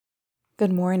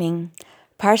Good morning.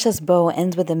 Parshas Bo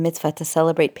ends with a mitzvah to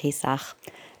celebrate Pesach,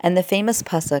 and the famous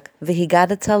pasuk,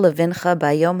 "V'higadata levincha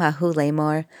bayom hahu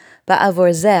lemor,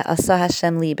 ba'avor zeh asa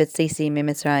Hashem li b'tzisi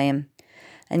mimitzrayim."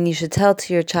 And you should tell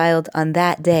to your child on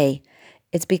that day,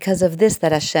 "It's because of this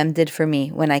that Hashem did for me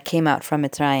when I came out from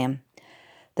Mitzrayim."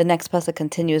 The next pasuk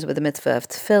continues with the mitzvah of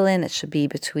tefillin. It should be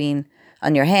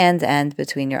on your hand and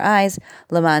between your eyes.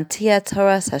 L'man tia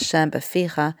toras Hashem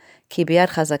b'ficha, ki biyad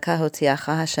chazaka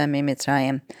hotiacha Hashem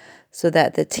mimitzrayim. So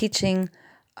that the teaching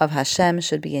of Hashem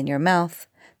should be in your mouth,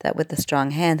 that with the strong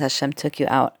hand Hashem took you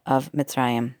out of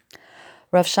Mitzrayim.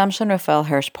 Rav Shamshon Raphael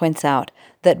Hirsch points out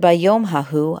that by Yom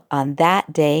Hahu, on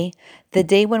that day, the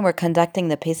day when we're conducting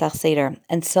the Pesach Seder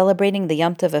and celebrating the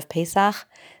Yom Tov of Pesach,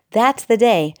 that's the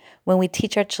day when we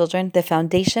teach our children the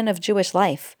foundation of Jewish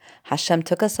life. Hashem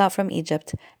took us out from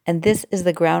Egypt, and this is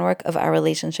the groundwork of our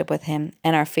relationship with Him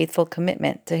and our faithful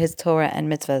commitment to His Torah and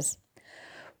mitzvahs.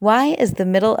 Why is the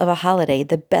middle of a holiday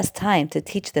the best time to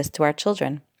teach this to our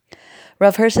children?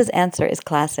 Rav Hirsch's answer is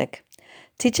classic.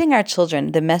 Teaching our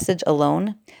children the message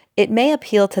alone, it may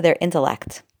appeal to their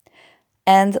intellect.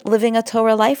 And living a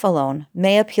Torah life alone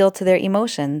may appeal to their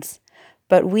emotions.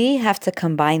 But we have to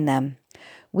combine them.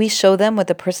 We show them with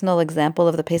the personal example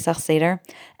of the Pesach Seder,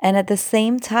 and at the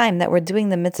same time that we're doing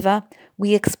the mitzvah,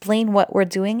 we explain what we're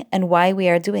doing and why we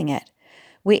are doing it.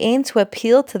 We aim to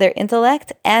appeal to their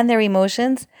intellect and their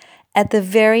emotions at the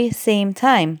very same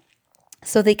time,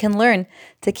 so they can learn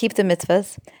to keep the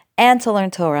mitzvahs and to learn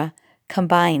Torah,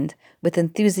 combined with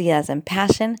enthusiasm,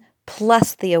 passion,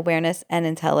 plus the awareness and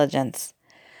intelligence.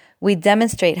 We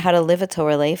demonstrate how to live a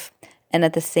Torah life, and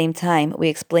at the same time, we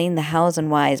explain the hows and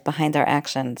whys behind our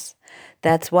actions.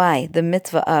 That's why the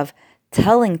mitzvah of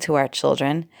telling to our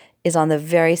children is on the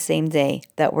very same day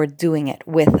that we're doing it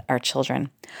with our children.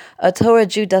 A Torah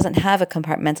Jew doesn't have a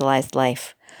compartmentalized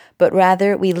life, but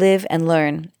rather we live and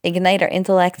learn, ignite our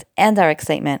intellect and our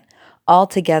excitement, all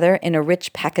together in a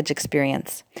rich package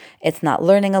experience. It's not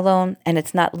learning alone, and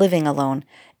it's not living alone.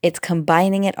 It's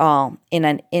combining it all in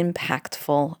an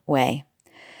impactful way.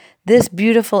 This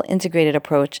beautiful integrated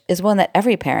approach is one that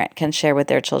every parent can share with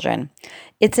their children.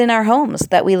 It's in our homes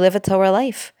that we live a Torah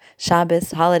life.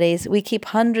 Shabbos, holidays, we keep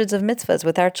hundreds of mitzvahs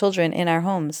with our children in our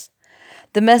homes.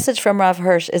 The message from Rav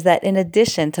Hirsch is that in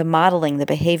addition to modeling the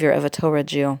behavior of a Torah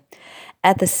Jew,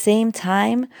 at the same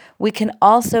time, we can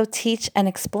also teach and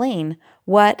explain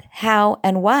what, how,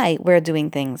 and why we're doing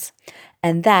things.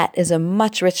 And that is a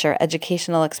much richer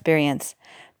educational experience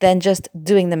than just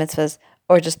doing the mitzvahs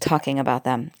or just talking about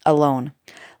them alone.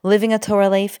 Living a Torah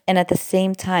life and at the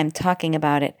same time talking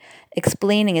about it,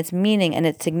 explaining its meaning and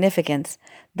its significance,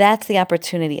 that's the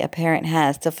opportunity a parent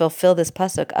has to fulfill this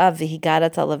pasuk of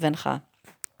V'higadata levincha.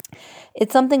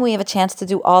 It's something we have a chance to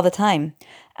do all the time.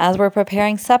 As we're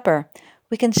preparing supper,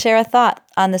 we can share a thought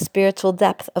on the spiritual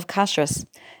depth of kashrus.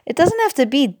 It doesn't have to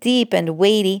be deep and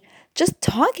weighty, just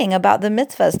talking about the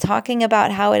mitzvahs, talking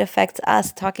about how it affects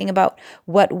us, talking about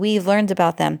what we've learned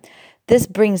about them. This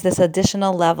brings this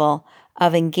additional level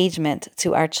of engagement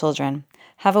to our children.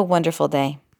 Have a wonderful day.